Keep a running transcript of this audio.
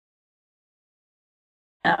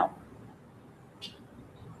now.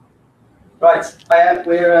 Right,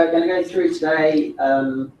 we're going to go through today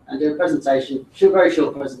and do a presentation, very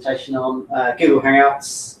short presentation on Google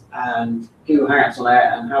Hangouts and Google Hangouts on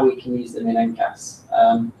Air and how we can use them in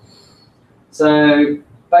NCAS. So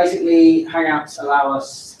basically, Hangouts allow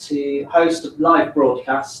us to host a live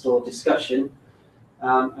broadcast or discussion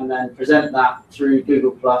and then present that through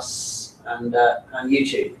Google Plus and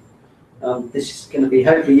YouTube. This is going to be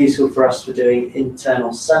hopefully useful for us for doing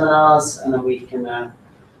internal seminars, and then we can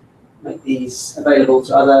make these available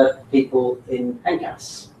to other people in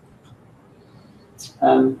NCAS.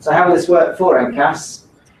 So how will this work for NCAS?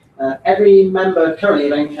 Every member currently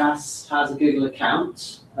of NCAS has a Google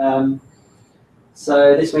account.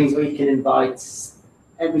 So this means we can invite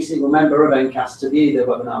every single member of NCAS to view the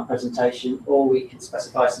webinar presentation, or we can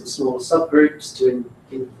specify some small subgroups to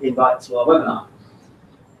invite to our webinar.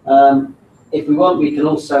 If we want, we can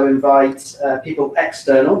also invite people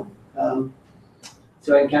external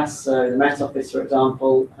to NCAS, so the Met Office, for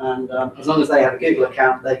example, and as long as they have a Google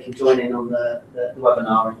account, they can join in on the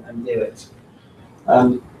webinar and view it.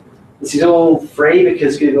 This is all free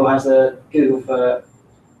because Google has a Google for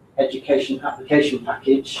Education application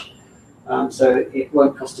package, so it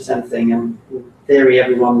won't cost us anything, and in theory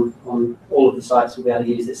everyone on all of the sites will be able to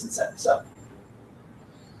use this and set this up.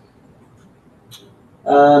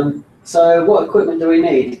 So what equipment do we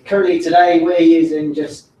need? Currently today we're using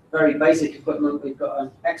just very basic equipment. We've got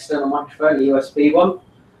an external microphone, a USB one,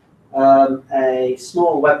 a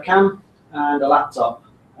small webcam, and a laptop.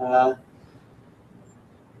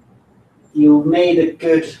 You'll need a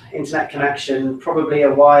good internet connection. Probably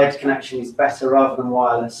a wired connection is better rather than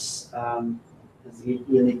wireless. You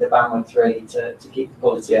need the bandwidth really to keep the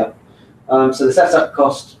quality up. So the setup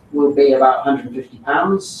cost will be about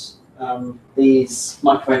 £150. These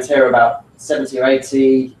microphones here are about 70 or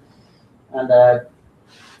 80, and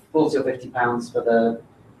 40 or 50 pounds for the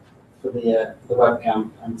webcam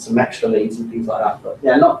and some extra leads and things like that. But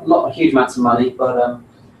yeah, not a huge amount of money, but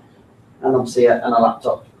and obviously and a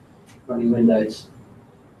laptop running Windows.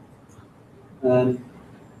 So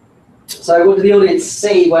what do the audience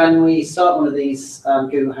see when we start one of these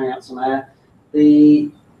Google Hangouts on Air?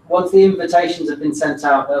 Once the invitations have been sent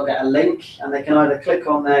out, they'll get a link, and they can either click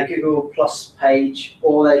on their Google Plus page,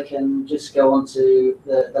 or they can just go onto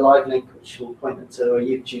the live link, which will point them to a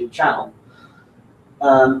YouTube channel.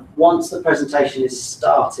 Once the presentation is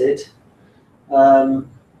started,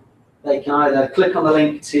 they can either click on the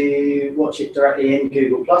link to watch it directly in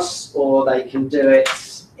Google Plus, or they can do it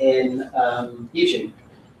in YouTube.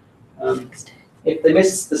 If they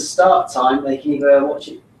miss the start time, they can either watch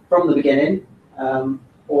it from the beginning,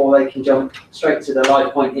 or they can jump straight to the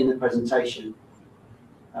live point in the presentation.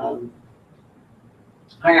 Hangouts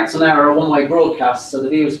on Air are a one-way broadcast, so the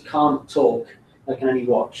viewers can't talk, they can only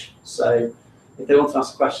watch. So if they want to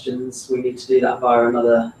ask questions, we need to do that via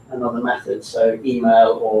another method, so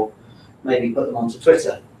email or maybe put them onto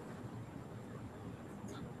Twitter.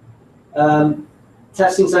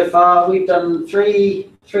 Testing so far, we've done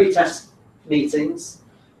three test meetings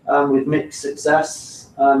with mixed success.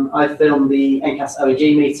 I filmed the NCAS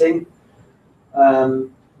OEG meeting.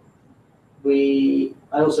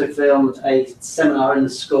 I also filmed a seminar in the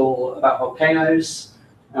school about volcanoes,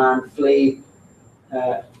 and Flea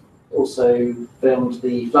also filmed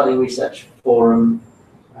the Flooding Research Forum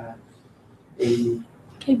in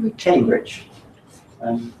Cambridge.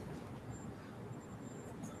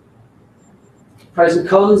 Pros and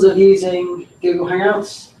cons of using Google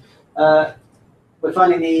Hangouts. We're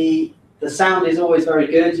finding the sound is always very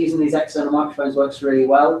good. Using these external microphones works really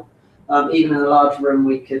well. Even in a large room,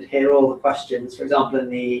 we could hear all the questions. For example, in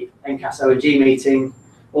the NCAS OEG meeting,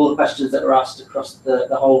 all the questions that were asked across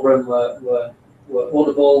the whole room were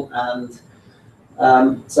audible, and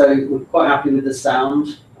so we're quite happy with the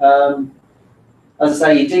sound. As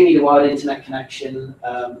I say, you do need a wired internet connection,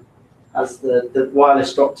 as the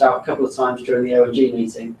wireless dropped out a couple of times during the OEG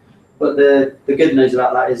meeting. But the good news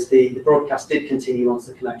about that is the broadcast did continue once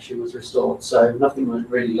the connection was restored, so nothing was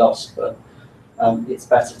really lost, but it's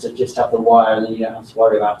better to just have the wire and then you don't have to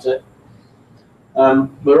worry about it.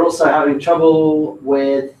 We're also having trouble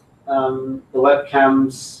with the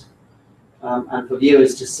webcams and for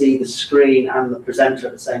viewers to see the screen and the presenter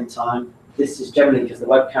at the same time. This is generally because the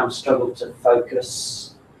webcams struggle to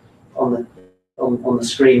focus on the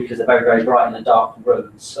screen because they're very, very bright in a dark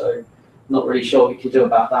room. So not really sure what we can do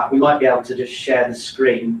about that. We might be able to just share the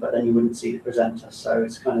screen, but then you wouldn't see the presenter. So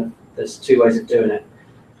it's kind of, there's two ways of doing it.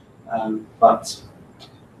 But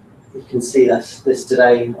you can see this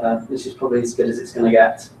today. This is probably as good as it's going to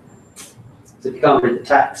get. So if you can't read the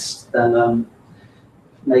text, then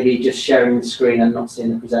maybe just sharing the screen and not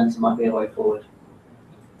seeing the presenter might be a way forward.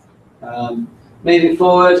 Moving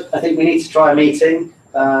forward, I think we need to try a meeting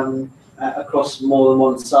across more than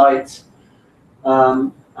one site,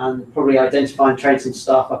 and probably identify and train some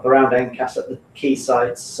staff up around NCAS at the key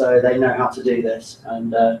sites so they know how to do this,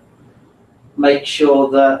 and make sure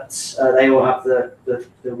that they all have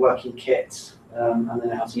the working kit and they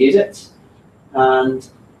know how to use it. And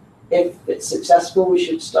if it's successful, we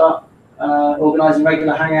should start organising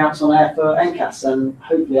regular hangouts on air for NCAS and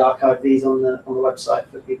hopefully archive these on the website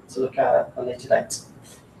for people to look at a later date.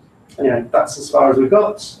 Anyway, that's as far as we've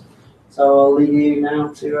got. So I'll leave you now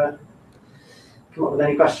to come up with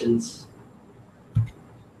any questions.